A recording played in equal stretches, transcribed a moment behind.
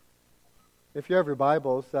If you have your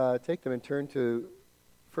Bibles, take them and turn to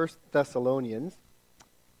 1 Thessalonians.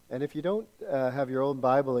 And if you don't have your old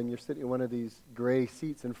Bible and you're sitting in one of these gray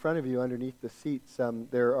seats in front of you, underneath the seats,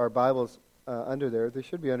 there are Bibles under there. They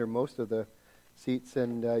should be under most of the seats,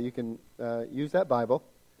 and you can use that Bible.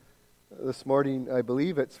 This morning, I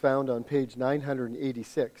believe it's found on page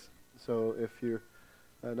 986. So if you're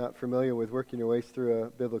not familiar with working your way through a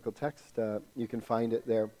biblical text, you can find it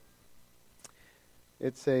there.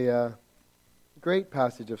 It's a great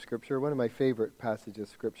passage of Scripture, one of my favorite passages of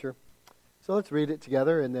Scripture. So let's read it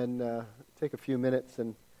together and then take a few minutes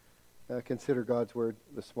and consider God's Word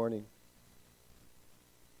this morning.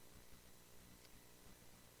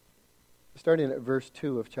 Starting at verse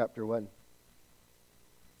 2 of chapter 1.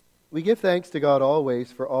 We give thanks to God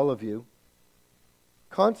always for all of you,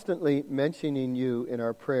 constantly mentioning you in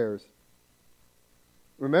our prayers,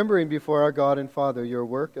 remembering before our God and Father your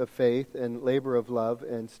work of faith and labor of love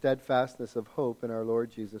and steadfastness of hope in our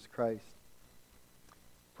Lord Jesus Christ.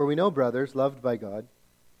 For we know, brothers, loved by God,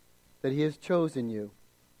 that He has chosen you,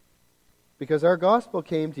 because our gospel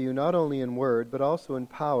came to you not only in word, but also in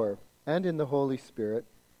power and in the Holy Spirit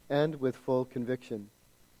and with full conviction.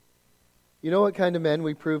 You know what kind of men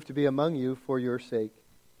we proved to be among you for your sake.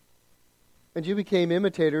 And you became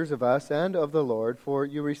imitators of us and of the Lord, for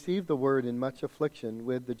you received the word in much affliction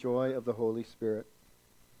with the joy of the Holy Spirit,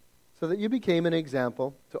 so that you became an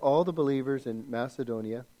example to all the believers in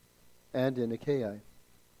Macedonia and in Achaia.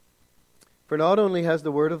 For not only has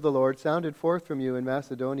the word of the Lord sounded forth from you in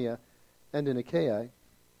Macedonia and in Achaia,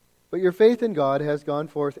 but your faith in God has gone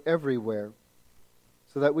forth everywhere,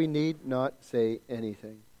 so that we need not say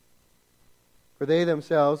anything. For they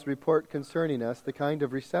themselves report concerning us the kind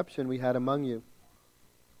of reception we had among you,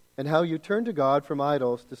 and how you turned to God from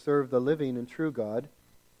idols to serve the living and true God,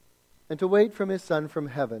 and to wait from His Son from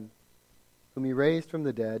heaven, whom He raised from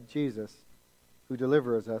the dead, Jesus, who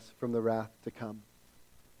delivers us from the wrath to come.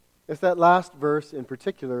 It's that last verse in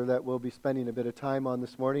particular that we'll be spending a bit of time on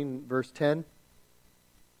this morning, verse 10,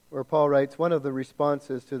 where Paul writes, one of the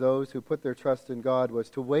responses to those who put their trust in God was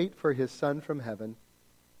to wait for His Son from heaven,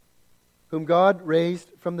 whom God raised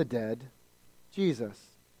from the dead, Jesus,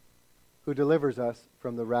 who delivers us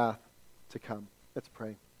from the wrath to come. Let's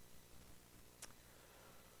pray.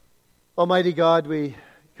 Almighty God, we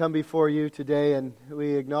come before you today and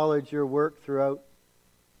we acknowledge your work throughout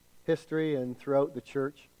history and throughout the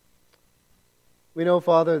church. We know,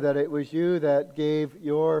 Father, that it was you that gave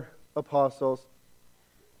your apostles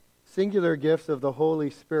singular gifts of the Holy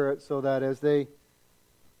Spirit so that as they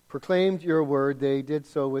proclaimed your word, they did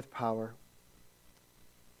so with power.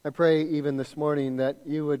 I pray even this morning that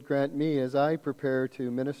you would grant me, as I prepare to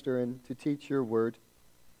minister and to teach your word,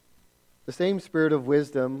 the same spirit of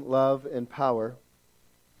wisdom, love, and power,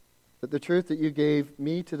 that the truth that you gave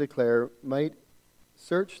me to declare might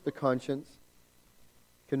search the conscience,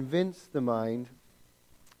 convince the mind,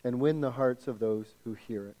 and win the hearts of those who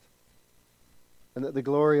hear it. And that the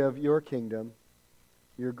glory of your kingdom,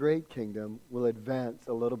 your great kingdom, will advance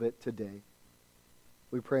a little bit today.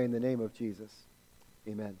 We pray in the name of Jesus.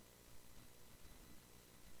 Amen.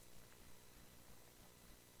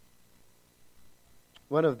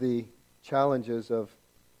 One of the challenges of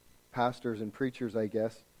pastors and preachers, I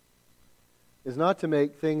guess, is not to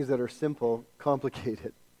make things that are simple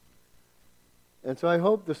complicated. And so I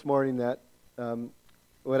hope this morning that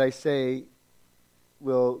what I say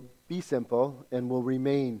will be simple and will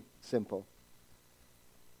remain simple.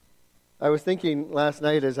 I was thinking last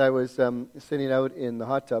night as I was sitting out in the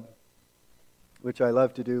hot tub, which I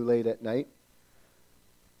love to do late at night,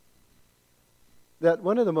 that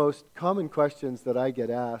one of the most common questions that I get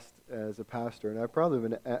asked as a pastor, and I've probably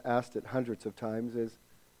been asked it hundreds of times, is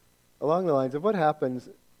along the lines of what happens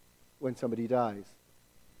when somebody dies?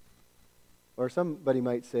 Or somebody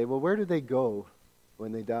might say, well, where do they go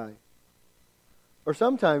when they die? Or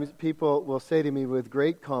sometimes people will say to me with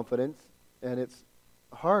great confidence, and it's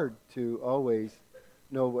hard to always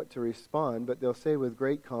know what to respond, but they'll say with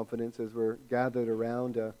great confidence as we're gathered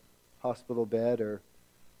around a hospital bed or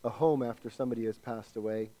a home after somebody has passed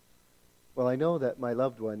away, well, I know that my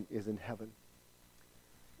loved one is in heaven.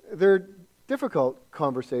 They're difficult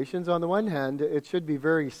conversations. On the one hand, it should be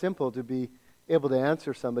very simple to be able to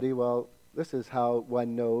answer somebody, well, this is how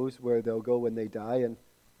one knows where they'll go when they die, and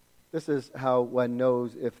this is how one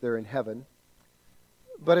knows if they're in heaven.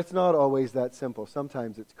 But it's not always that simple.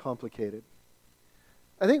 Sometimes it's complicated.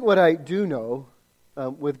 I think what I do know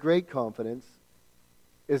with great confidence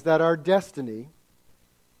is that our destiny,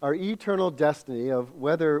 our eternal destiny of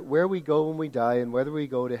where we go when we die and whether we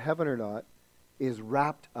go to heaven or not, is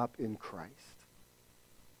wrapped up in Christ.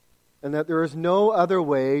 and that there is no other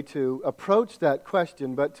way to approach that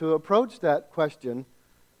question but to approach that question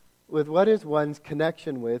with what is one's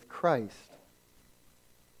connection with Christ.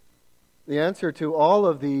 The answer to all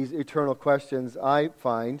of these eternal questions, I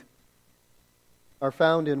find, are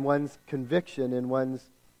found in one's conviction, in one's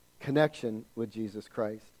connection with Jesus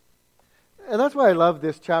Christ. And that's why I love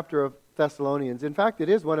this chapter of Thessalonians. In fact, it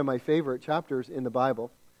is one of my favorite chapters in the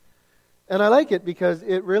Bible. And I like it because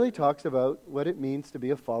it really talks about what it means to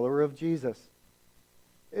be a follower of Jesus.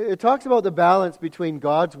 It talks about the balance between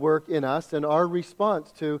God's work in us and our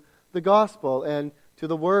response to the gospel and to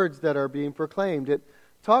the words that are being proclaimed. It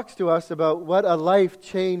talks to us about what a life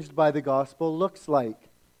changed by the gospel looks like.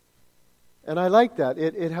 And I like that.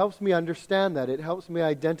 It helps me understand that. It helps me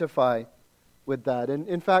identify with that. And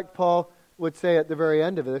in fact, Paul would say at the very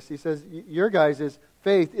end of this, he says, your guys'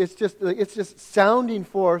 faith, it's just sounding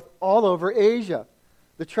forth all over Asia.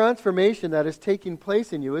 The transformation that is taking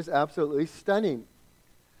place in you is absolutely stunning.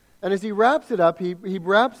 And as he wraps it up, he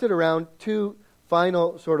wraps it around two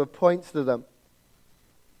final sort of points to them.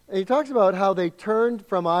 And he talks about how they turned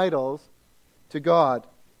from idols to God,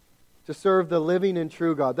 to serve the living and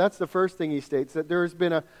true God. That's the first thing he states, that there's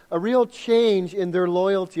been a real change in their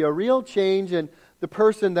loyalty, a real change in the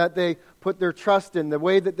person that they put their trust in, the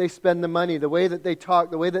way that they spend the money, the way that they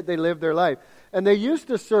talk, the way that they live their life. And they used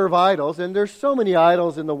to serve idols, and there's so many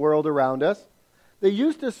idols in the world around us. They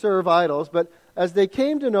used to serve idols, but as they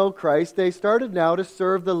came to know Christ, they started now to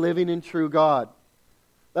serve the living and true God.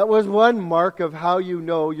 That was one mark of how you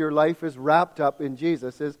know your life is wrapped up in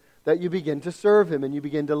Jesus, is that you begin to serve Him and you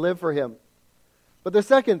begin to live for Him. But the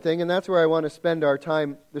second thing, and that's where I want to spend our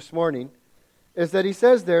time this morning, is that he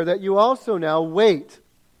says there that you also now wait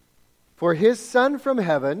for His Son from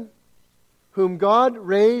heaven, whom God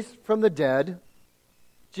raised from the dead,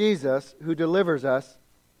 Jesus, who delivers us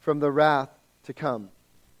from the wrath to come.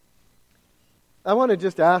 I want to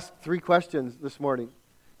just ask 3 questions this morning,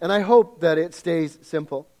 and I hope that it stays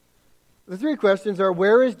simple. The 3 questions are,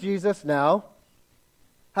 where is Jesus now?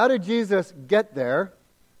 How did Jesus get there?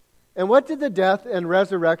 And what did the death and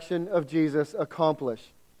resurrection of Jesus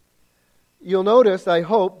accomplish? You'll notice, I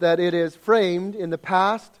hope, that it is framed in the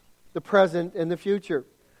past, the present, and the future.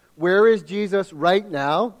 Where is Jesus right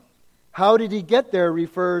now? How did He get there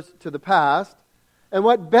refers to the past. And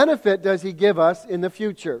what benefit does He give us in the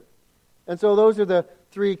future? And so those are the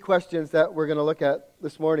 3 questions that we're going to look at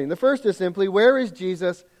this morning. The first is simply, where is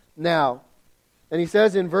Jesus now? And he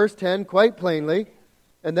says in verse 10 quite plainly,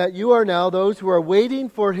 and that you are now those who are waiting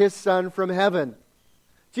for His Son from heaven.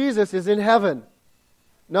 Jesus is in heaven.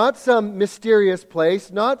 Not some mysterious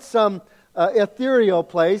place, not some ethereal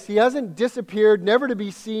place. He hasn't disappeared, never to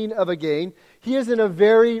be seen of again. He is in a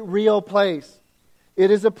very real place.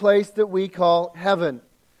 It is a place that we call heaven.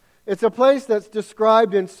 It's a place that's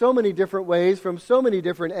described in so many different ways, from so many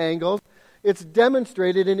different angles. It's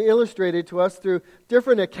demonstrated and illustrated to us through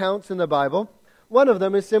different accounts in the Bible. One of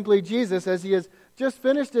them is simply Jesus, as He has just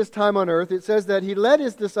finished His time on earth. It says that He led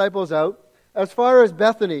His disciples out as far as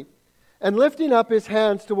Bethany, and lifting up His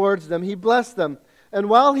hands towards them, He blessed them. And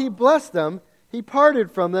while He blessed them, He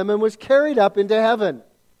parted from them and was carried up into heaven.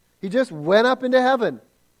 He just went up into heaven.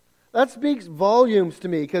 That speaks volumes to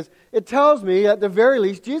me, because it tells me, at the very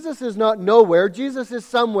least, Jesus is not nowhere. Jesus is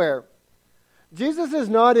somewhere. Jesus is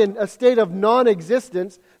not in a state of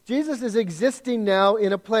non-existence. Jesus is existing now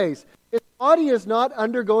in a place. His body is not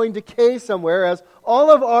undergoing decay somewhere, as all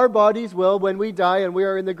of our bodies will when we die and we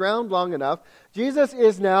are in the ground long enough. Jesus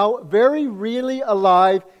is now very really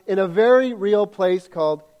alive in a very real place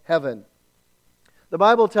called heaven. The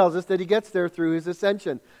Bible tells us that He gets there through His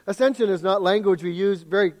ascension. Ascension is not language we use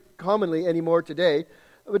very commonly anymore today,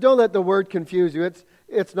 but don't let the word confuse you.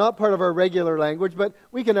 It's not part of our regular language, but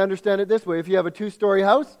we can understand it this way. If you have a 2-story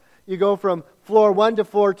house, you go from floor 1 to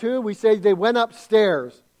floor 2, we say they went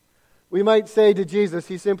upstairs. We might say to Jesus,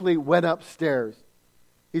 He simply went upstairs.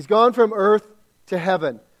 He's gone from earth to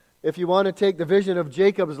heaven. If you want to take the vision of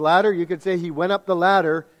Jacob's ladder, you could say He went up the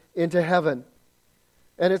ladder into heaven.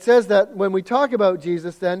 And it says that when we talk about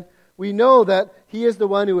Jesus, then, we know that He is the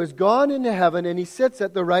one who has gone into heaven and He sits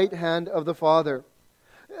at the right hand of the Father.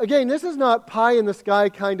 Again, this is not pie-in-the-sky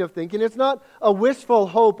kind of thinking. It's not a wishful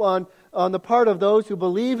hope on the part of those who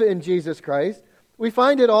believe in Jesus Christ. We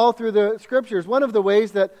find it all through the Scriptures. One of the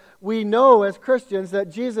ways that we know as Christians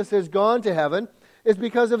that Jesus has gone to heaven is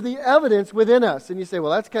because of the evidence within us. And you say,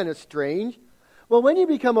 well, that's kind of strange. Well, when you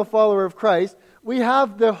become a follower of Christ, we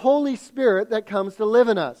have the Holy Spirit that comes to live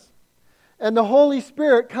in us. And the Holy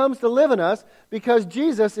Spirit comes to live in us because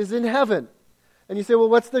Jesus is in heaven. And you say, well,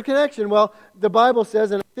 what's the connection? Well, the Bible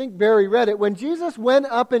says, and I think Barry read it, when Jesus went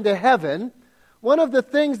up into heaven, One of the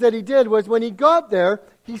things that he did was when he got there,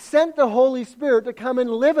 he sent the Holy Spirit to come and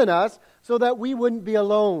live in us so that we wouldn't be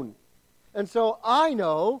alone. And so I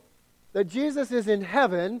know that Jesus is in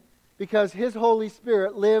heaven because his Holy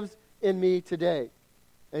Spirit lives in me today.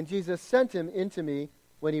 And Jesus sent him into me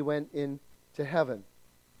when he went into heaven.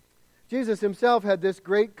 Jesus himself had this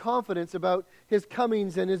great confidence about his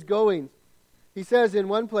comings and his goings. He says in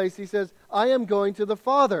one place, he says, I am going to the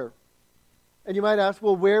Father. And you might ask,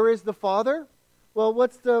 well, where is the Father? Well,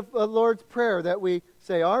 what's the Lord's Prayer that we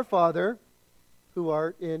say, Our Father, who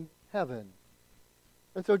art in heaven?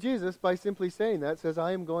 And so Jesus, by simply saying that, says,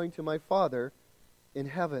 I am going to my Father in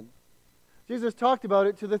heaven. Jesus talked about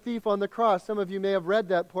it to the thief on the cross. Some of you may have read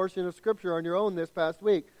that portion of Scripture on your own this past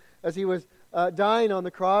week. As he was dying on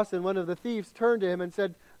the cross, and one of the thieves turned to him and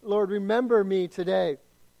said, Lord, remember me today.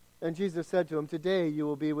 And Jesus said to him, today you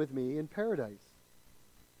will be with me in paradise.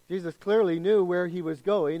 Jesus clearly knew where he was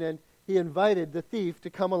going, and he invited the thief to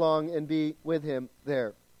come along and be with him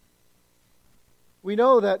there. We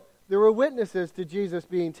know that there were witnesses to Jesus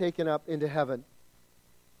being taken up into heaven.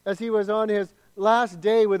 As he was on his last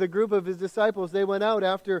day with a group of his disciples, they went out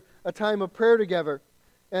after a time of prayer together.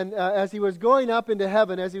 And as he was going up into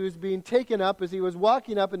heaven, as he was being taken up, as he was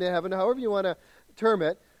walking up into heaven, however you want to term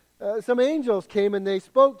it, some angels came and they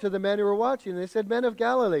spoke to the men who were watching. They said, Men of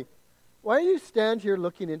Galilee, why do you stand here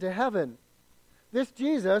looking into heaven? This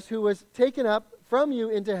Jesus who was taken up from you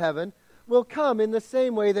into heaven will come in the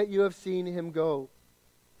same way that you have seen him go.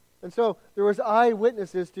 And so there was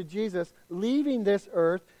eyewitnesses to Jesus leaving this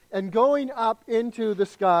earth and going up into the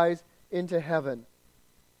skies, into heaven.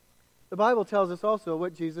 The Bible tells us also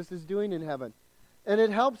what Jesus is doing in heaven. And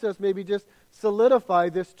it helps us maybe just solidify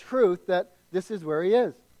this truth that this is where he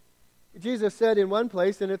is. Jesus said in one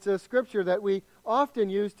place, and it's a scripture that we often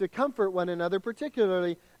use to comfort one another,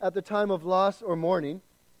 particularly at the time of loss or mourning.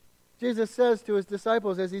 Jesus says to his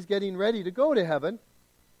disciples as he's getting ready to go to heaven,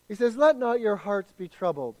 he says, let not your hearts be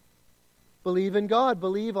troubled. Believe in God,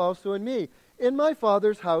 believe also in me. In my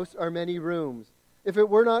Father's house are many rooms. If it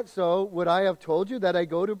were not so, would I have told you that I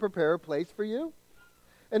go to prepare a place for you?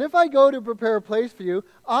 And if I go to prepare a place for you,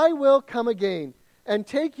 I will come again and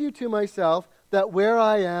take you to myself, that where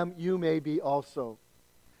I am, you may be also.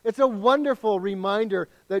 It's a wonderful reminder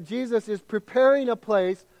that Jesus is preparing a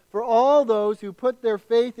place for all those who put their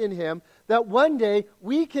faith in him, that one day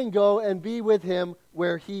we can go and be with him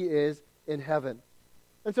where he is in heaven.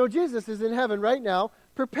 And so Jesus is in heaven right now,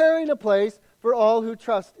 preparing a place for all who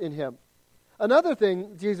trust in him. Another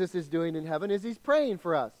thing Jesus is doing in heaven is he's praying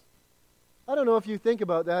for us. I don't know if you think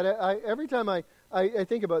about that. Every time I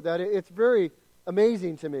think about that, it's very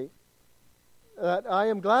amazing to me. I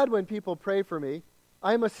am glad when people pray for me.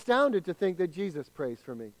 I am astounded to think that Jesus prays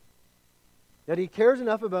for me. That he cares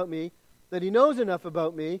enough about me, that he knows enough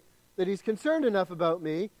about me, that he's concerned enough about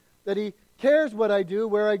me, that he cares what I do,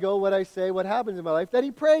 where I go, what I say, what happens in my life, that he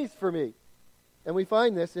prays for me. And we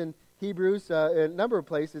find this in Hebrews, a number of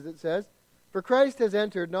places. It says, For Christ has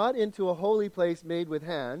entered not into a holy place made with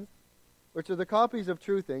hands, which are the copies of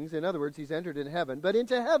true things. In other words, he's entered in heaven, but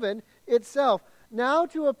into heaven itself, now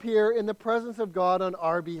to appear in the presence of God on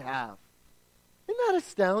our behalf. Isn't that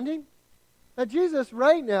astounding? That Jesus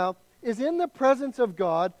right now is in the presence of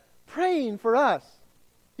God praying for us.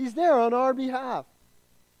 He's there on our behalf.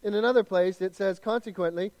 In another place it says,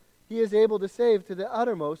 consequently, he is able to save to the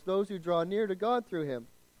uttermost those who draw near to God through him,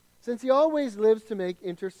 since he always lives to make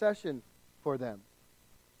intercession for them.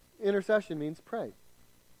 Intercession means pray.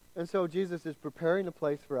 And so Jesus is preparing a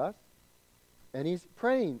place for us, and he's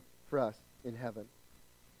praying for us in heaven.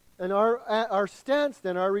 And our stance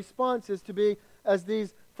then, our response is to be as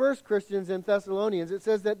these first Christians in Thessalonians. It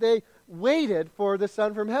says that they waited for the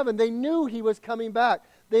Son from heaven. They knew he was coming back.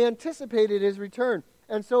 They anticipated his return.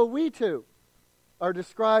 And so we too are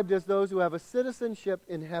described as those who have a citizenship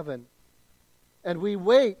in heaven. And we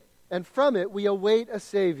wait, and from it we await a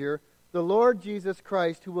Savior, the Lord Jesus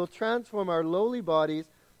Christ, who will transform our lowly bodies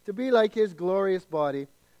to be like his glorious body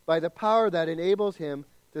by the power that enables him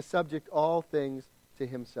to subject all things to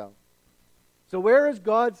himself. So where is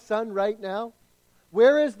God's Son right now?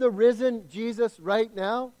 Where is the risen Jesus right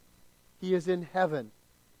now? He is in heaven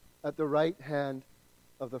at the right hand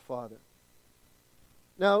of the Father.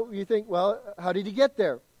 Now you think, well, how did he get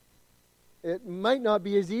there? It might not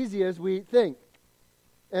be as easy as we think.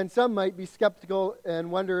 And some might be skeptical and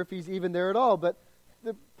wonder if he's even there at all. But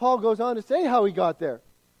Paul goes on to say how he got there.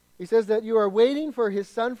 He says that you are waiting for his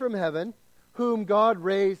Son from heaven, whom God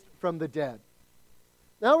raised from the dead.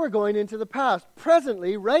 Now we're going into the past.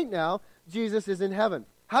 Presently, right now, Jesus is in heaven.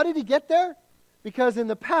 How did he get there? Because in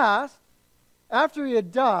the past, after he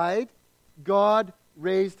had died, God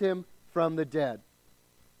raised him from the dead.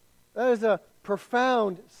 That is a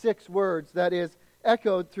profound 6 words that is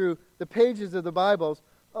echoed through the pages of the Bibles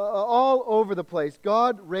all over the place.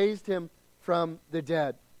 God raised him from the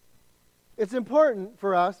dead. It's important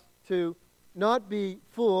for us to not be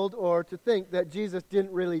fooled or to think that Jesus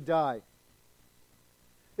didn't really die.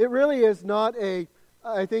 It really is not a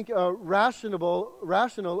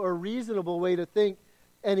rational or reasonable way to think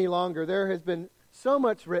any longer. There has been so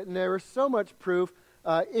much written. There is so much proof,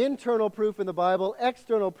 internal proof in the Bible,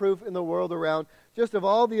 external proof in the world around, just of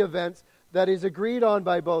all the events that is agreed on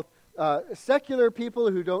by both secular people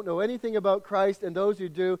who don't know anything about Christ and those who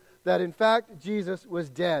do, that in fact Jesus was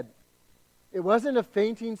dead. It wasn't a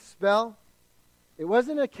fainting spell. It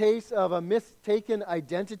wasn't a case of a mistaken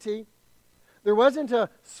identity. There wasn't a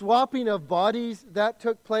swapping of bodies that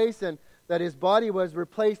took place and that his body was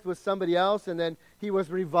replaced with somebody else and then he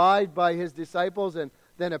was revived by his disciples and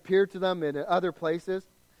then appeared to them in other places.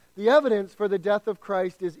 The evidence for the death of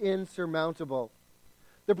Christ is insurmountable.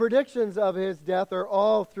 The predictions of his death are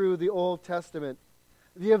all through the Old Testament.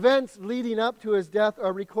 The events leading up to his death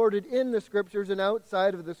are recorded in the Scriptures and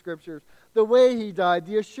outside of the Scriptures. The way he died,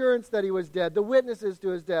 the assurance that he was dead, the witnesses to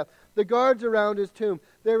his death, the guards around his tomb.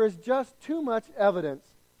 There is just too much evidence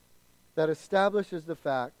that establishes the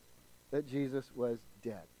fact that Jesus was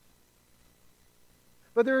dead.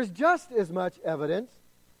 But there is just as much evidence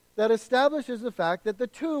that establishes the fact that the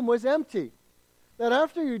tomb was empty. That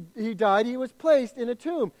after he died, he was placed in a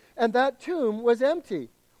tomb, and that tomb was empty.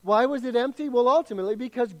 Why was it empty? Well, ultimately,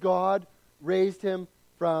 because God raised him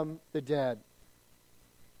from the dead.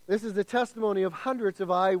 This is the testimony of hundreds of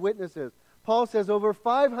eyewitnesses. Paul says over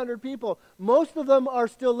 500 people, most of them are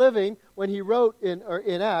still living. When he wrote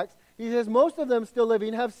in Acts, he says most of them still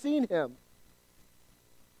living have seen him.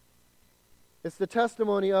 It's the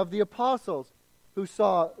testimony of the apostles who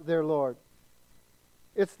saw their Lord.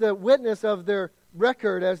 It's the witness of their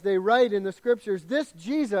record as they write in the Scriptures. This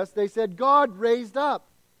Jesus, they said, God raised up.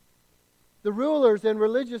 The rulers and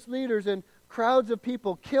religious leaders and crowds of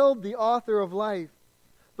people killed the author of life,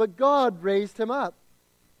 but God raised him up.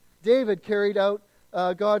 David carried out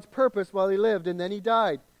God's purpose while he lived, and then he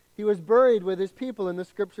died. He was buried with his people, and the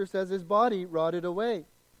Scripture says his body rotted away.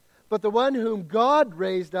 But the one whom God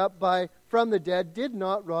raised up from the dead did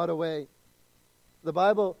not rot away. The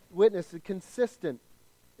Bible witness is consistent.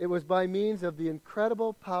 It was by means of the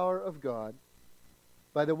incredible power of God,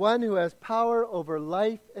 by the one who has power over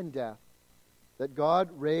life and death, that God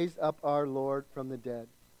raised up our Lord from the dead.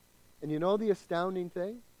 And you know the astounding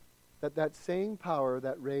thing? That same power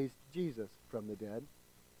that raised Jesus from the dead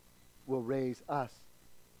will raise us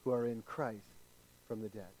who are in Christ from the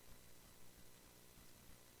dead.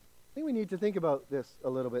 I think we need to think about this a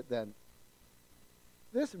little bit then.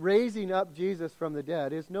 This raising up Jesus from the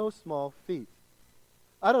dead is no small feat.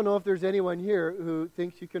 I don't know if there's anyone here who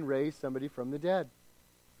thinks you can raise somebody from the dead.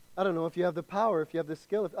 I don't know if you have the power, if you have the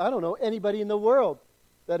skill. I don't know anybody in the world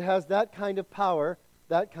that has that kind of power,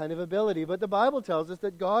 that kind of ability. But the Bible tells us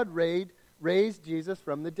that God raised Jesus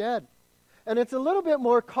from the dead. And it's a little bit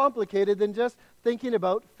more complicated than just thinking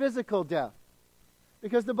about physical death.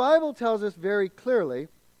 Because the Bible tells us very clearly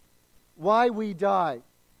why we die.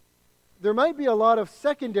 There might be a lot of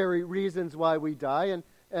secondary reasons why we die,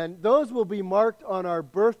 and those will be marked on our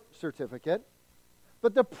birth certificate.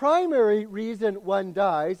 But the primary reason one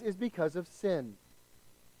dies is because of sin.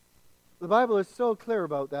 The Bible is so clear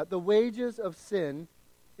about that. The wages of sin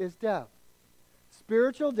is death.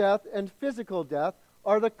 Spiritual death and physical death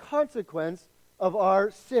are the consequence of our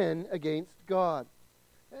sin against God.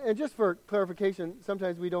 And just for clarification,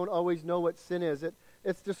 sometimes we don't always know what sin is.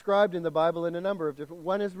 It's described in the Bible in a number of different.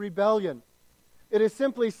 One is rebellion. It is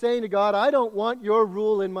simply saying to God, I don't want your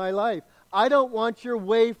rule in my life. I don't want your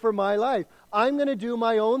way for my life. I'm going to do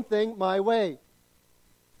my own thing my way.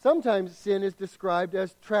 Sometimes sin is described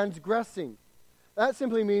as transgressing. That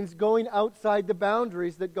simply means going outside the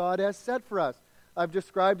boundaries that God has set for us. I've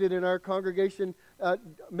described it in our congregation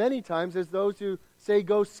many times as those who say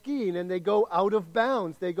go skiing and they go out of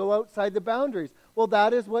bounds. They go outside the boundaries. Well,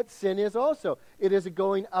 that is what sin is also. It is a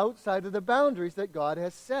going outside of the boundaries that God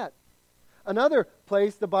has set. Another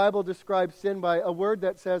place the Bible describes sin by a word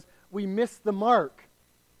that says we miss the mark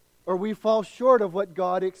or we fall short of what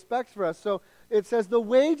God expects for us. So it says the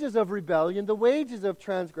wages of rebellion, the wages of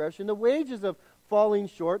transgression, the wages of falling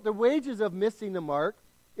short, the wages of missing the mark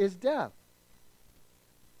is death.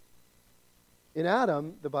 In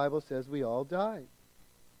Adam, the Bible says we all die.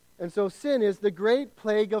 And so sin is the great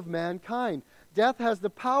plague of mankind. Death has the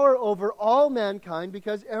power over all mankind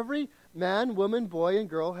because every man, woman, boy, and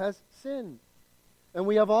girl has sinned. And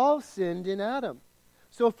we have all sinned in Adam.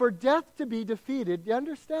 So for death to be defeated, you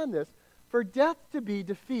understand this, for death to be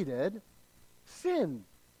defeated, sin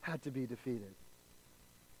had to be defeated.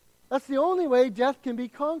 That's the only way death can be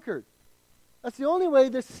conquered. That's the only way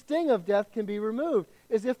the sting of death can be removed,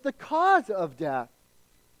 is if the cause of death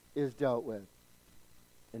is dealt with.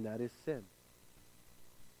 And that is sin.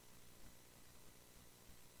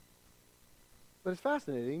 But it's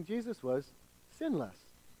fascinating. Jesus was sinless.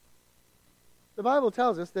 The Bible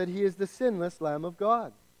tells us that he is the sinless Lamb of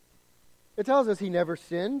God. It tells us he never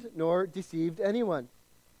sinned nor deceived anyone.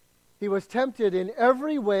 He was tempted in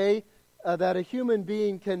every way that a human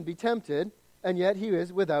being can be tempted, and yet he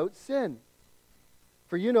is without sin.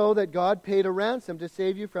 For you know that God paid a ransom to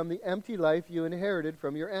save you from the empty life you inherited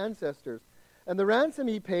from your ancestors. And the ransom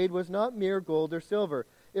he paid was not mere gold or silver.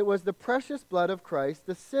 It was the precious blood of Christ,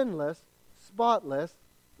 the sinless, spotless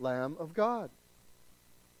Lamb of God.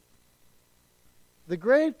 The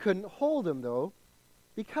grave couldn't hold him, though,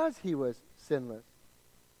 because he was sinless.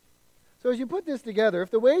 So as you put this together,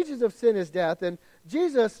 if the wages of sin is death, and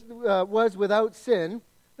Jesus was without sin,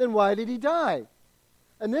 then why did he die?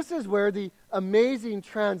 And this is where the amazing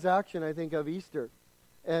transaction, I think, of Easter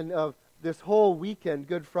and of this whole weekend,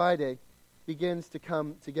 Good Friday, begins to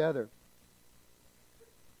come together.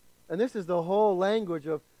 And this is the whole language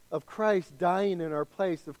of Christ dying in our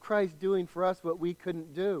place, of Christ doing for us what we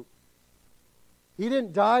couldn't do. He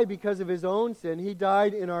didn't die because of his own sin. He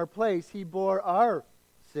died in our place. He bore our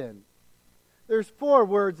sin. There's 4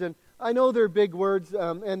 words, and I know they're big words,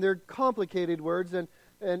 and they're complicated words, and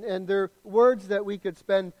they're words that we could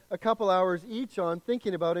spend a couple hours each on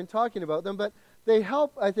thinking about and talking about them, but they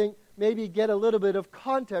help, I think, maybe get a little bit of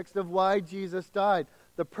context of why Jesus died.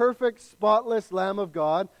 The perfect, spotless Lamb of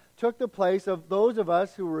God took the place of those of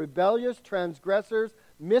us who were rebellious, transgressors,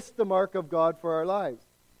 missed the mark of God for our lives.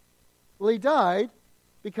 Well, he died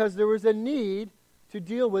because there was a need to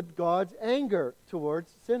deal with God's anger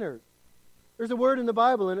towards sinners. There's a word in the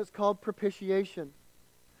Bible, and it's called propitiation.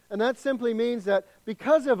 And that simply means that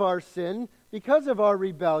because of our sin, because of our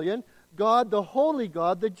rebellion, God, the holy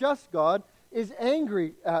God, the just God, is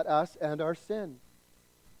angry at us and our sin.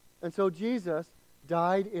 And so Jesus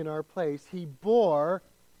died in our place. He bore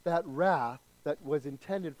that wrath that was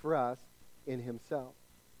intended for us in himself.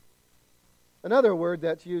 Another word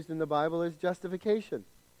that's used in the Bible is justification.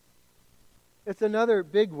 It's another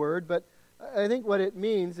big word, but I think what it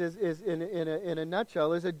means is in a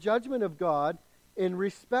nutshell, is a judgment of God in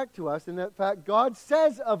respect to us, and that fact God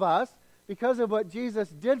says of us, because of what Jesus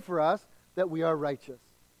did for us, that we are righteous.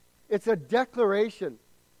 It's a declaration.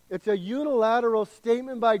 It's a unilateral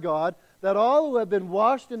statement by God that all who have been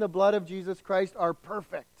washed in the blood of Jesus Christ are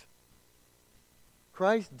perfect.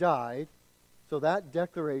 Christ died so that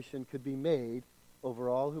declaration could be made over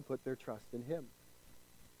all who put their trust in him.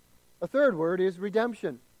 A third word is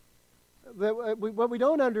redemption. What we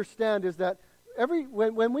don't understand is that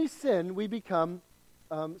when we sin, we become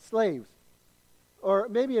slaves. Or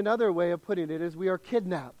maybe another way of putting it is we are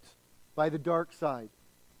kidnapped by the dark side.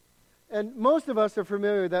 And most of us are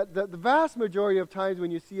familiar that the vast majority of times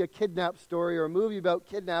when you see a kidnap story or a movie about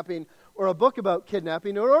kidnapping or a book about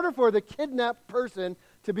kidnapping, in order for the kidnapped person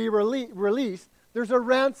to be released, there's a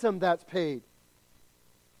ransom that's paid.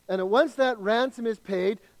 And once that ransom is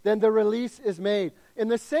paid, then the release is made. In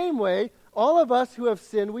the same way, all of us who have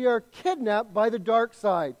sinned, we are kidnapped by the dark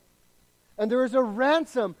side. And there is a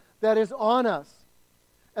ransom that is on us.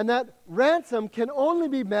 And that ransom can only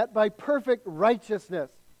be met by perfect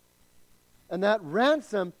righteousness. And that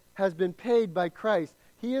ransom has been paid by Christ.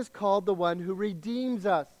 He is called the one who redeems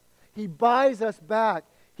us. He buys us back.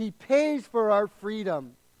 He pays for our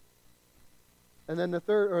freedom. And then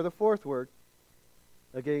the fourth word,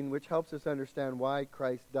 again, which helps us understand why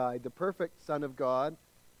Christ died, the perfect Son of God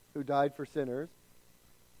who died for sinners,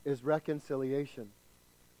 is reconciliation.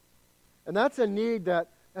 And that's a need that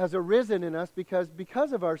has arisen in us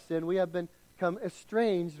because of our sin, we have become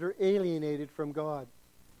estranged or alienated from God.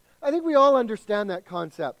 I think we all understand that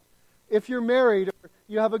concept. If you're married, or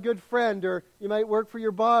you have a good friend, or you might work for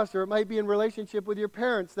your boss, or it might be in relationship with your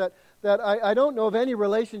parents, that I don't know of any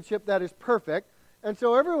relationship that is perfect. And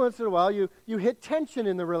so every once in a while, you hit tension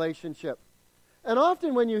in the relationship. And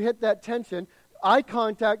often when you hit that tension, eye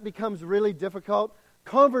contact becomes really difficult.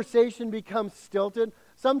 Conversation becomes stilted.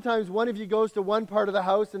 Sometimes one of you goes to one part of the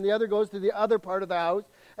house and the other goes to the other part of the house.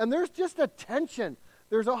 And there's just a tension.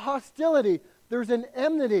 There's a hostility. There's an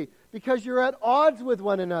enmity because you're at odds with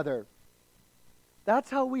one another. That's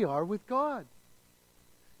how we are with God.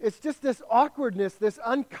 It's just this awkwardness, this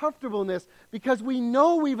uncomfortableness, because we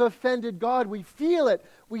know we've offended God. We feel it,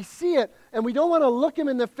 we see it, and we don't want to look him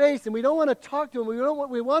in the face, and we don't want to talk to him.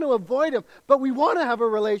 We want to avoid him, but we want to have a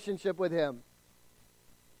relationship with him.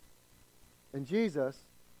 And Jesus,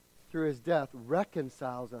 through his death,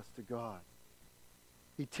 reconciles us to God.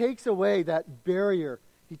 He takes away that barrier.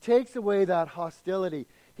 He takes away that hostility.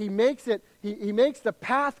 He makes the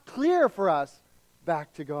path clear for us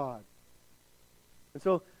back to God. And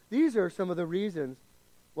so these are some of the reasons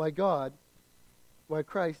why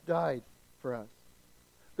Christ died for us.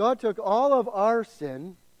 God took all of our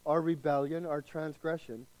sin, our rebellion, our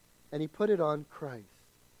transgression, and he put it on Christ,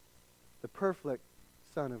 the perfect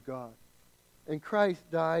Son of God. And Christ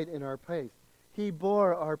died in our place. He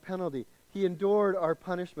bore our penalty. He endured our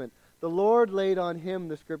punishment. The Lord laid on him,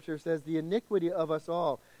 the scripture says, the iniquity of us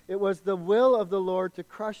all. It was the will of the Lord to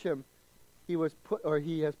crush him. He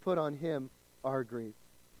has put on him our grief.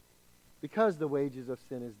 Because the wages of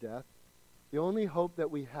sin is death, the only hope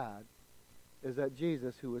that we had is that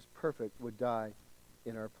Jesus, who was perfect, would die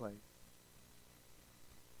in our place.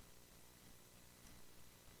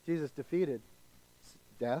 Jesus defeated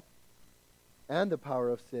death and the power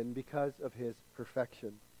of sin because of his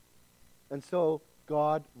perfection. And so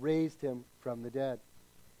God raised him from the dead.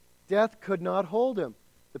 Death could not hold him.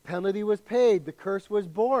 The penalty was paid. The curse was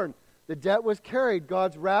borne. The debt was carried.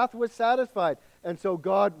 God's wrath was satisfied. And so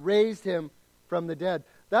God raised him from the dead.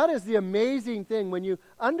 That is the amazing thing. When you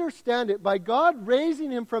understand it, by God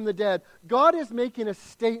raising him from the dead, God is making a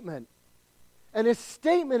statement. And his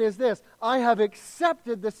statement is this: I have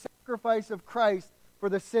accepted the sacrifice of Christ for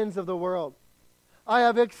the sins of the world. I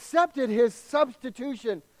have accepted his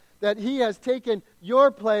substitution, that he has taken your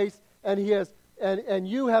place and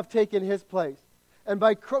you have taken his place. And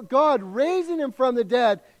by God raising him from the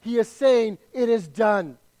dead, he is saying, it is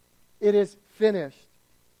done. It is finished.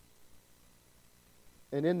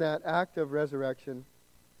 And in that act of resurrection,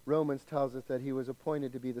 Romans tells us that he was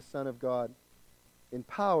appointed to be the Son of God in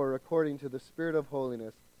power according to the Spirit of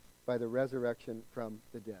holiness by the resurrection from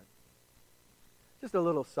the dead. Just a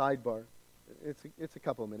little sidebar. It's a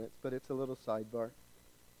couple minutes, but it's a little sidebar.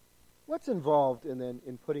 What's involved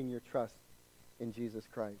in putting your trust in Jesus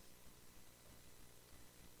Christ?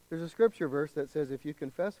 There's a scripture verse that says, if you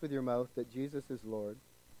confess with your mouth that Jesus is Lord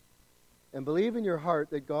and believe in your heart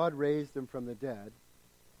that God raised him from the dead,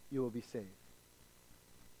 you will be saved.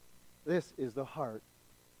 This is the heart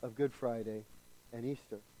of Good Friday and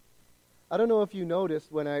Easter. I don't know if you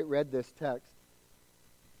noticed when I read this text,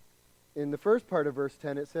 in the first part of verse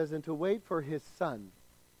 10 it says, and to wait for his Son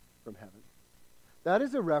from heaven. That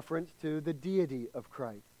is a reference to the deity of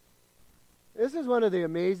Christ. This is one of the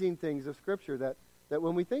amazing things of Scripture, that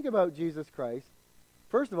when we think about Jesus Christ,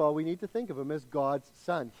 first of all, we need to think of him as God's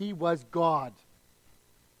Son. He was God.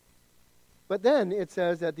 But then it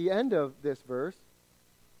says at the end of this verse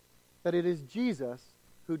that it is Jesus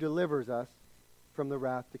who delivers us from the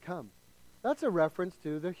wrath to come. That's a reference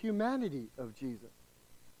to the humanity of Jesus.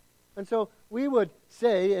 And so we would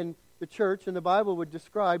say, and the church and the Bible would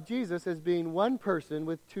describe Jesus as being one person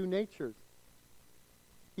with two natures.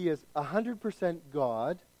 He is 100%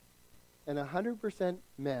 God and 100%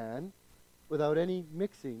 man without any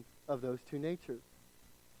mixing of those two natures.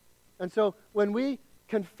 And so when we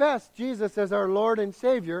confess Jesus as our Lord and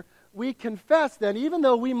Savior, we confess then, even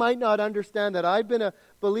though we might not understand that, I've been a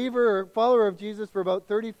believer or follower of Jesus for about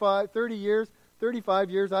 35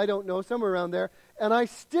 years, I don't know, somewhere around there, and I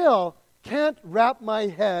still can't wrap my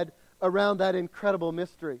head around that incredible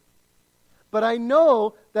mystery. But I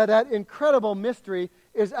know that that incredible mystery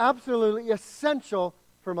is absolutely essential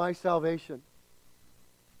for my salvation.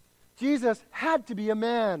 Jesus had to be a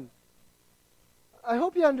man. I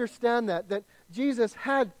hope you understand that Jesus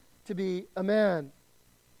had to be a man.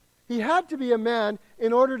 He had to be a man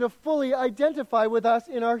in order to fully identify with us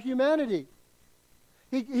in our humanity.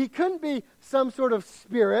 He couldn't be some sort of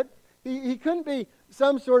spirit. He couldn't be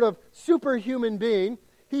some sort of superhuman being.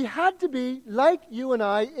 He had to be like you and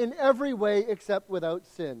I in every way except without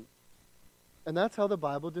sin. And that's how the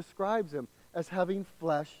Bible describes him, as having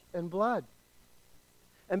flesh and blood.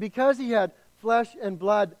 And because he had flesh and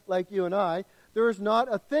blood like you and I, there is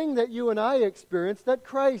not a thing that you and I experience that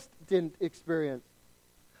Christ didn't experience.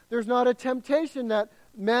 There's not a temptation that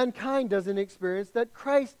mankind doesn't experience that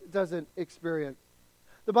Christ doesn't experience.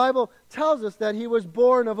 The Bible tells us that he was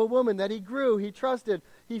born of a woman, that he grew, he trusted,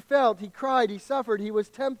 he felt, he cried, he suffered, he was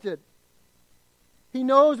tempted. He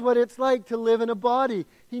knows what it's like to live in a body.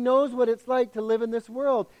 He knows what it's like to live in this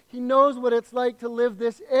world. He knows what it's like to live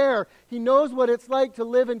this air. He knows what it's like to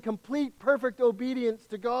live in complete, perfect obedience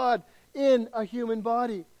to God in a human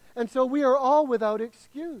body. And so we are all without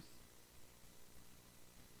excuse.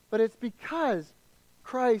 But it's because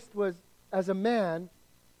Christ was, as a man,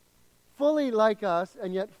 fully like us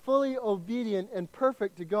and yet fully obedient and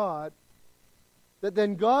perfect to God, that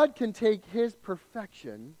then God can take his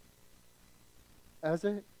perfection as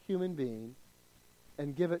a human being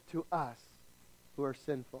and give it to us who are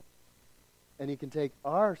sinful. And he can take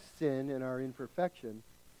our sin and our imperfection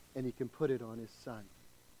and he can put it on his Son.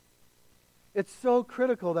 It's so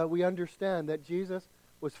critical that we understand that Jesus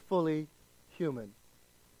was fully human,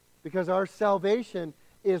 because our salvation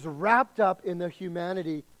is wrapped up in the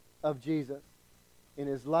humanity of Jesus, in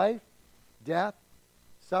his life, death,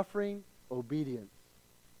 suffering, obedience.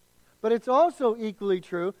 But it's also equally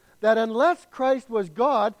true that unless Christ was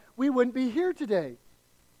God, we wouldn't be here today.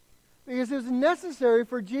 Because it's necessary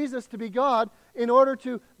for Jesus to be God in order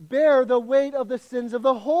to bear the weight of the sins of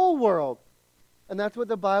the whole world. And that's what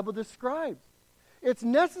the Bible describes. It's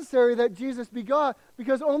necessary that Jesus be God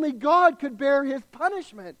because only God could bear his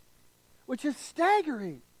punishment, which is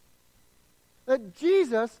staggering. That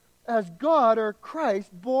Jesus, as God or Christ,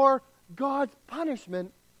 bore God's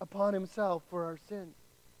punishment upon himself for our sins.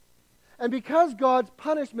 And because God's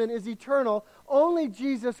punishment is eternal, only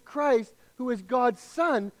Jesus Christ, who is God's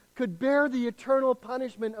Son, could bear the eternal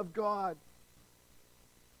punishment of God.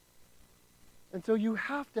 And so you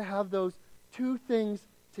have to have those two things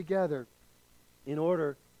together in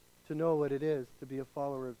order to know what it is to be a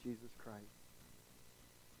follower of Jesus Christ.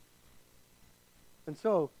 And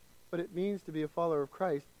so, what it means to be a follower of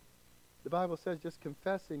Christ, the Bible says just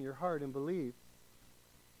confess in your heart and believe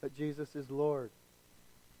that Jesus is Lord.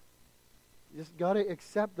 You just got to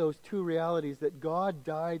accept those two realities, that God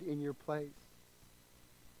died in your place,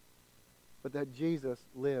 but that Jesus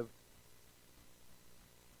lived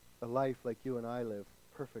a life like you and I live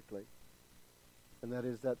perfectly. And that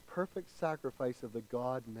is that perfect sacrifice of the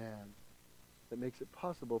God-man that makes it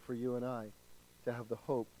possible for you and I to have the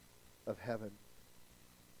hope of heaven.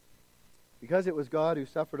 Because it was God who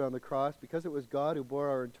suffered on the cross, because it was God who bore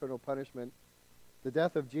our eternal punishment, the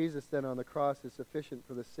death of Jesus then on the cross is sufficient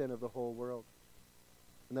for the sin of the whole world.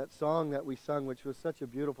 And that song that we sung, which was such a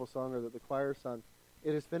beautiful song, or that the choir sung,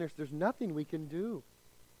 it is finished. There's nothing we can do.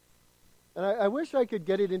 And I wish I could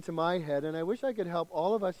get it into my head, and I wish I could help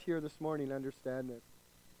all of us here this morning understand this.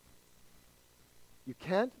 You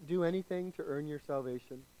can't do anything to earn your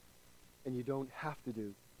salvation, and you don't have to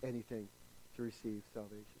do anything to receive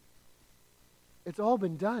salvation. It's all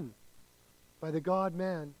been done by the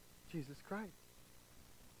God-man, Jesus Christ.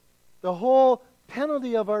 The whole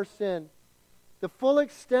penalty of our sin, the full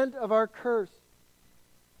extent of our curse,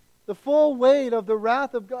 the full weight of the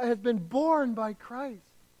wrath of God has been borne by Christ.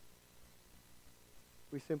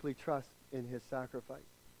 We simply trust in his sacrifice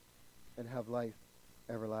and have life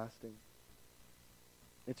everlasting.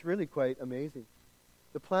 It's really quite amazing.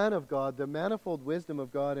 The plan of God, the manifold wisdom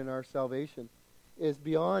of God in our salvation is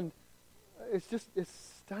beyond, it's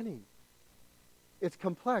stunning. It's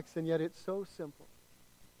complex, and yet it's so simple.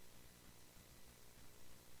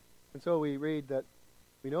 And so we read that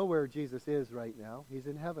we know where Jesus is right now. He's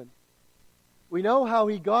in heaven. We know how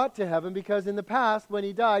he got to heaven because in the past, when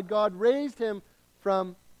he died, God raised him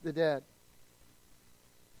from the dead.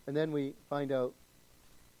 And then we find out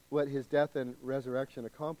what his death and resurrection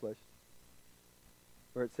accomplished,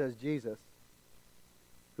 where it says Jesus,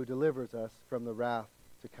 who delivers us from the wrath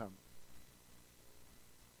to come.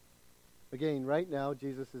 Again, right now,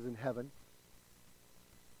 Jesus is in heaven.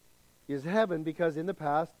 He is in heaven because in the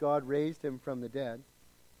past, God raised him from the dead.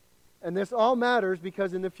 And this all matters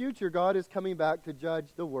because in the future, God is coming back to judge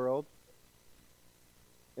the world.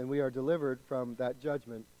 And we are delivered from that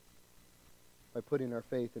judgment by putting our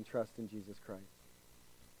faith and trust in Jesus Christ.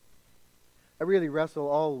 I really wrestle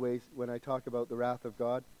always when I talk about the wrath of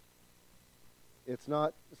God. It's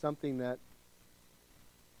not something that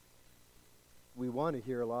we want to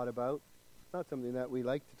hear a lot about. It's not something that we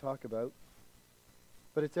like to talk about.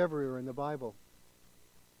 But it's everywhere in the Bible.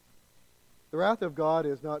 The wrath of God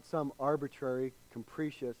is not some arbitrary,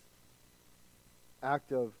 capricious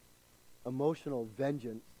act of emotional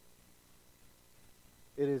vengeance.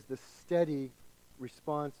 It is the steady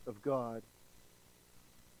response of God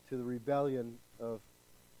to the rebellion of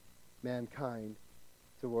mankind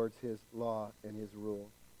towards his law and his rule.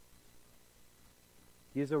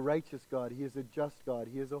 He is a righteous God. He is a just God.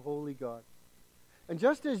 He is a holy God. And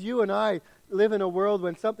just as you and I live in a world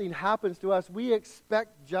when something happens to us, we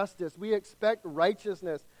expect justice. We expect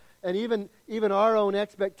righteousness. And even our own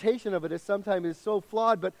expectation of it is sometimes so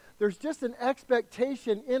flawed, but there's just an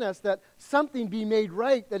expectation in us that something be made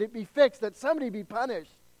right, that it be fixed, that somebody be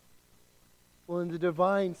punished. Well, in the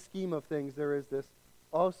divine scheme of things, there is this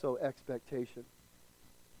also expectation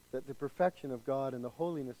that the perfection of God and the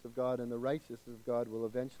holiness of God and the righteousness of God will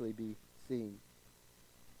eventually be seen.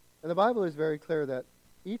 And the Bible is very clear that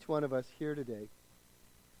each one of us here today,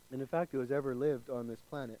 and in fact who has ever lived on this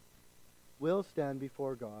planet, will stand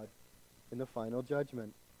before God in the final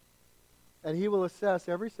judgment. And he will assess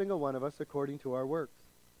every single one of us according to our works.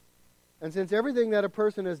 And since everything that a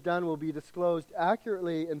person has done will be disclosed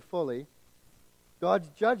accurately and fully, God's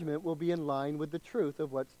judgment will be in line with the truth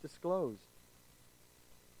of what's disclosed.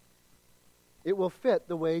 It will fit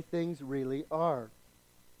the way things really are.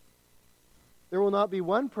 There will not be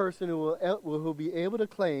one person who will be able to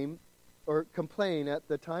claim or complain at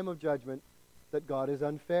the time of judgment that God is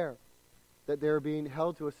unfair, that they're being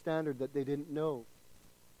held to a standard that they didn't know,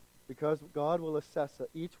 because God will assess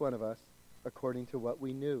each one of us according to what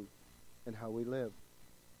we knew and how we live.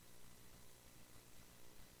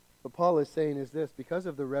 What Paul is saying is this: because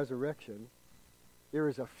of the resurrection, there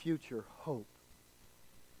is a future hope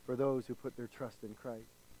for those who put their trust in Christ.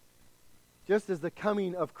 Just as the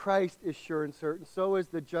coming of Christ is sure and certain, so is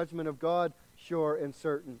the judgment of God sure and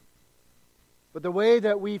certain. But the way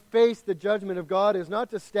that we face the judgment of God is not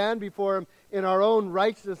to stand before Him in our own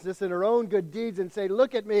righteousness and our own good deeds and say,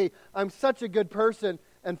 "Look at me, I'm such a good person,"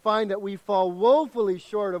 and find that we fall woefully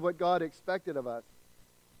short of what God expected of us.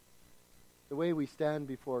 The way we stand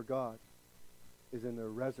before God is in the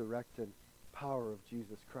resurrected power of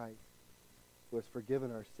Jesus Christ, who has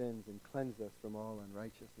forgiven our sins and cleansed us from all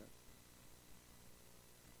unrighteousness.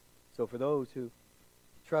 So for those who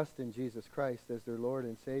trust in Jesus Christ as their Lord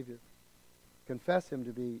and Savior, confess Him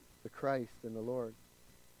to be the Christ and the Lord,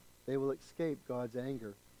 they will escape God's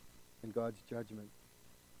anger and God's judgment.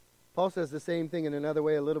 Paul says the same thing in another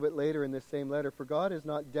way a little bit later in this same letter. For God has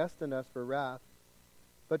not destined us for wrath,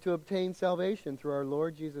 but to obtain salvation through our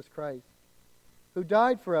Lord Jesus Christ, who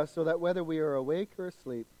died for us so that whether we are awake or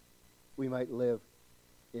asleep, we might live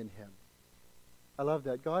in Him. I love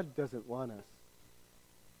that. God doesn't want us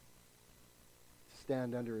to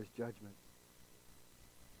stand under His judgment.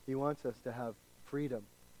 He wants us to have freedom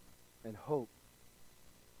and hope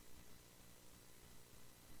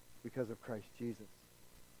because of Christ Jesus.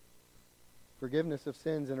 Forgiveness of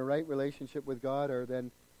sins and a right relationship with God are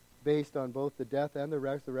then based on both the death and the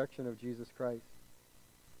resurrection of Jesus Christ.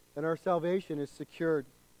 And our salvation is secured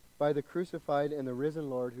by the crucified and the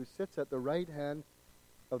risen Lord, who sits at the right hand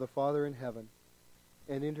of the Father in heaven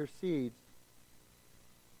and intercedes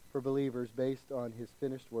for believers based on His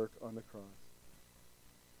finished work on the cross.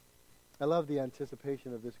 I love the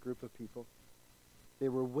anticipation of this group of people. They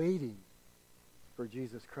were waiting for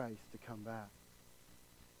Jesus Christ to come back.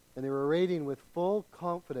 And they were waiting with full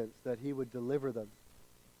confidence that He would deliver them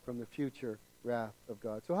from the future wrath of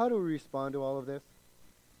God. So how do we respond to all of this?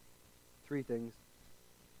 3 things,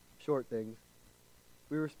 short things.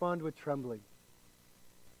 We respond with trembling.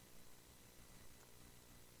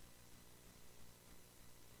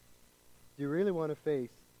 Do you really want to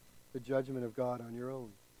face the judgment of God on your own?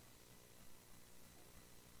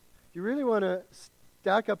 Do you really want to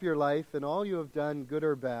stack up your life and all you have done, good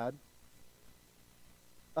or bad,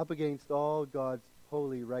 up against all God's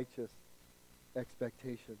holy, righteous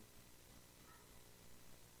expectations?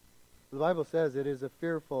 The Bible says it is a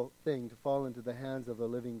fearful thing to fall into the hands of the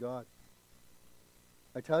living God.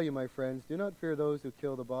 I tell you, my friends, do not fear those who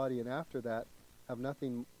kill the body and after that have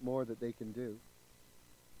nothing more that they can do.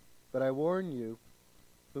 But I warn you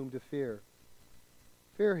whom to fear.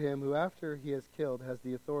 Fear him who after he has killed has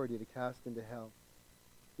the authority to cast into hell.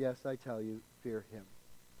 Yes, I tell you, fear him.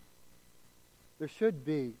 There should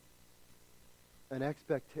be an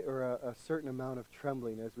a certain amount of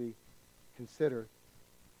trembling as we consider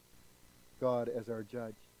God as our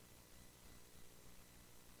judge.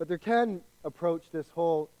 But there can approach this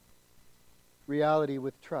whole reality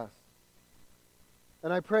with trust.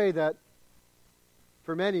 And I pray that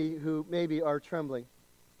for many who maybe are trembling,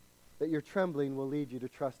 that your trembling will lead you to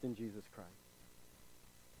trust in Jesus Christ.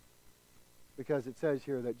 Because it says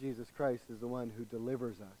here that Jesus Christ is the one who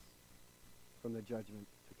delivers us from the judgment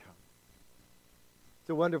to come. It's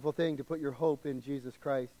a wonderful thing to put your hope in Jesus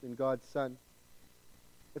Christ, in God's Son.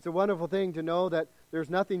 It's a wonderful thing to know that there's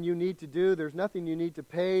nothing you need to do, there's nothing you need to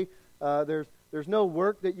pay, there's no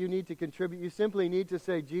work that you need to contribute. You simply need to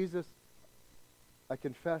say, Jesus, I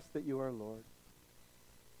confess that you are Lord.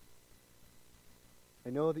 I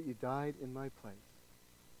know that you died in my place.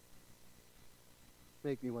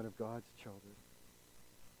 Make me one of God's children.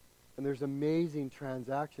 And there's an amazing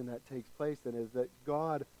transaction that takes place, and is that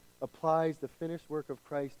God applies the finished work of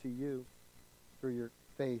Christ to you through your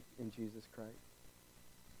faith in Jesus Christ.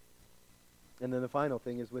 And then the final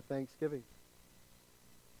thing is with thanksgiving.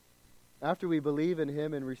 After we believe in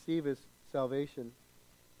Him and receive His salvation,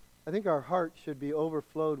 I think our heart should be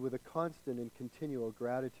overflowed with a constant and continual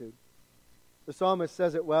gratitude. The psalmist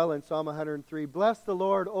says it well in Psalm 103, "Bless the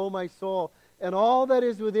Lord, O my soul, and all that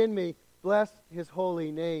is within me, bless His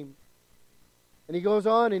holy name." And he goes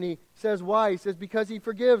on and he says why. He says, because he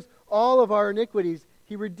forgives all of our iniquities.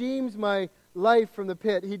 He redeems my life from the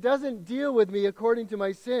pit. He doesn't deal with me according to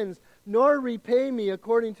my sins, nor repay me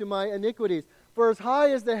according to my iniquities. For as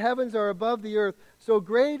high as the heavens are above the earth, so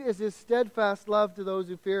great is his steadfast love to those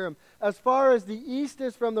who fear him. As far as the east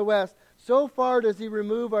is from the west, so far does he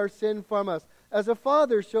remove our sin from us. As a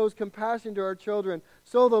father shows compassion to our children,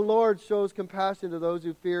 so the Lord shows compassion to those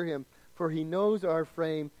who fear him. For he knows our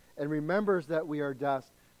frame and remembers that we are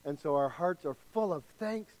dust. And so our hearts are full of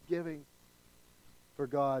thanksgiving for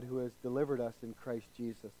God who has delivered us in Christ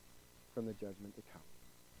Jesus from the judgment to come.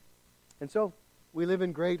 And so we live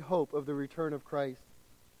in great hope of the return of Christ.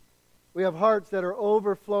 We have hearts that are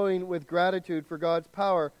overflowing with gratitude for God's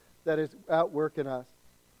power that is at work in us.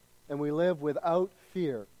 And we live without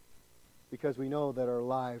fear because we know that our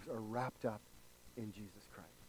lives are wrapped up in Jesus.